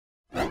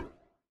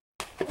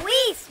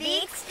We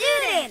Speak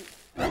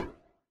Student!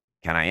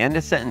 Can I end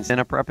a sentence in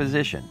a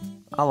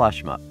preposition? A la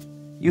Shmoop.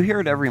 You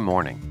hear it every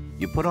morning.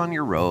 You put on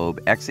your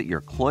robe, exit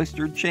your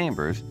cloistered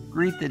chambers,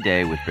 greet the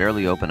day with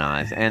barely open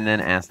eyes, and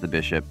then ask the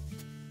bishop,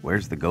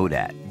 "Where's the goat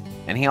at?"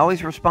 And he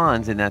always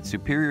responds in that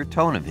superior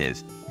tone of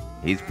his.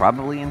 He's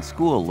probably in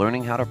school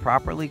learning how to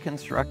properly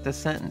construct a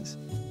sentence.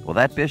 Well,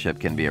 that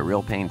bishop can be a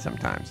real pain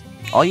sometimes.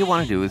 All you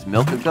want to do is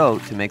milk a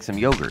goat to make some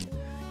yogurt.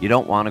 You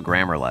don't want a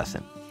grammar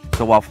lesson.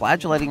 So while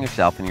flagellating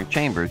yourself in your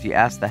chambers, you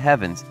ask the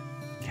heavens,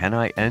 "Can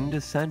I end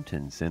a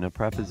sentence in a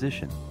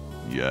preposition?"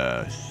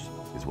 "Yes,"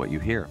 is what you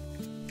hear.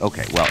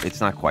 Okay, well,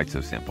 it's not quite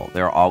so simple.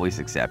 There are always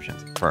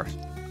exceptions. First,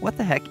 what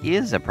the heck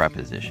is a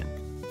preposition?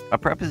 A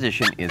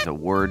preposition is a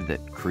word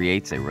that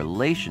creates a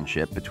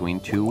relationship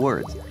between two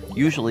words,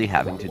 usually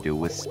having to do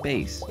with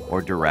space,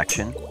 or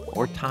direction,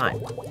 or time.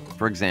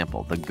 For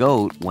example, the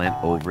goat went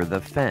over the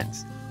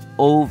fence.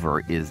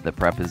 Over is the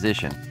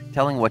preposition,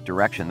 telling what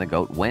direction the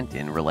goat went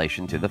in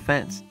relation to the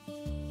fence.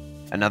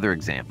 Another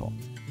example,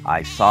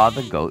 I saw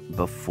the goat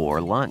before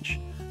lunch.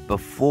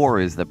 Before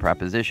is the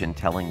preposition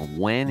telling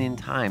when in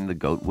time the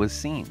goat was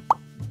seen.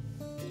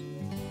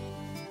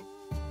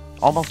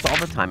 Almost all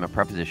the time, a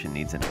preposition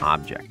needs an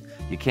object.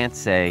 You can't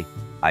say,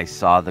 I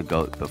saw the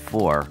goat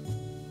before,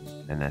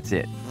 and that's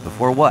it.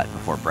 Before what?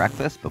 Before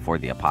breakfast? Before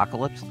the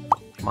apocalypse?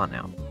 Come on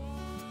now.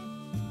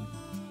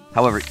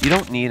 However, you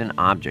don't need an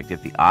object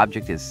if the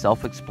object is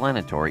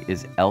self-explanatory,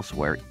 is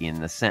elsewhere in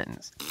the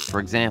sentence. For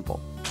example,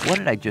 what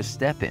did I just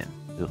step in?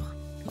 Ugh,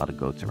 a lot of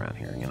goats around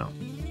here, you know.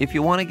 If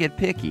you want to get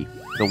picky,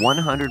 the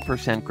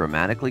 100%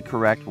 grammatically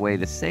correct way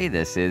to say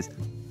this is,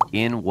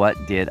 in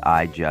what did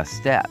I just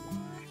step?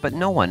 But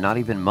no one, not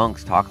even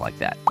monks, talk like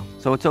that.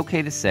 So it's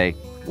okay to say,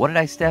 what did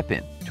I step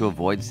in? To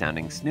avoid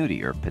sounding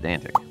snooty or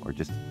pedantic or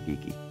just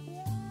geeky.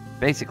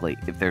 Basically,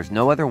 if there's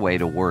no other way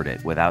to word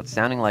it without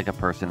sounding like a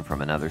person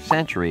from another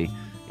century,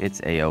 it's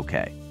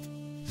a-okay.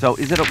 So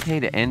is it okay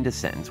to end a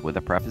sentence with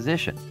a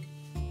preposition?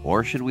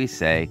 Or should we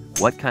say,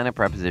 what kind of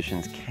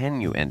prepositions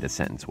can you end a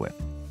sentence with?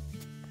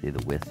 See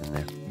the with in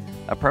there?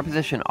 A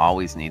preposition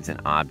always needs an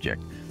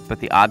object,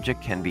 but the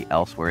object can be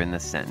elsewhere in the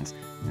sentence,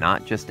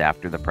 not just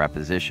after the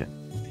preposition.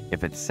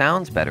 If it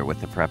sounds better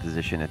with the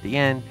preposition at the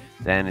end,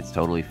 then it's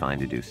totally fine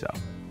to do so.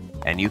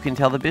 And you can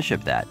tell the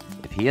bishop that.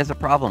 If he has a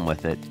problem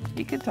with it,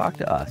 he can talk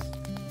to us.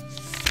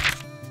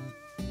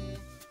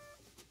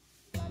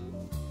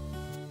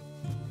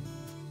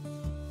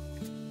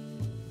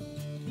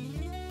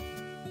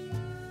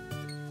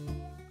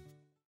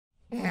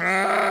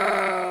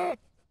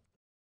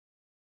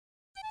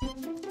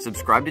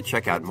 Subscribe to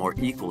check out more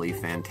equally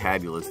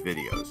fantabulous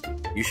videos.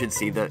 You should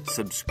see the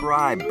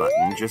subscribe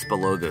button just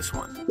below this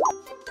one.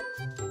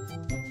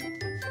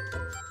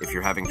 If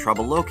you're having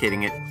trouble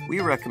locating it, we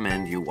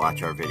recommend you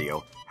watch our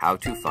video, How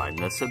to Find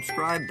the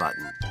Subscribe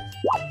Button.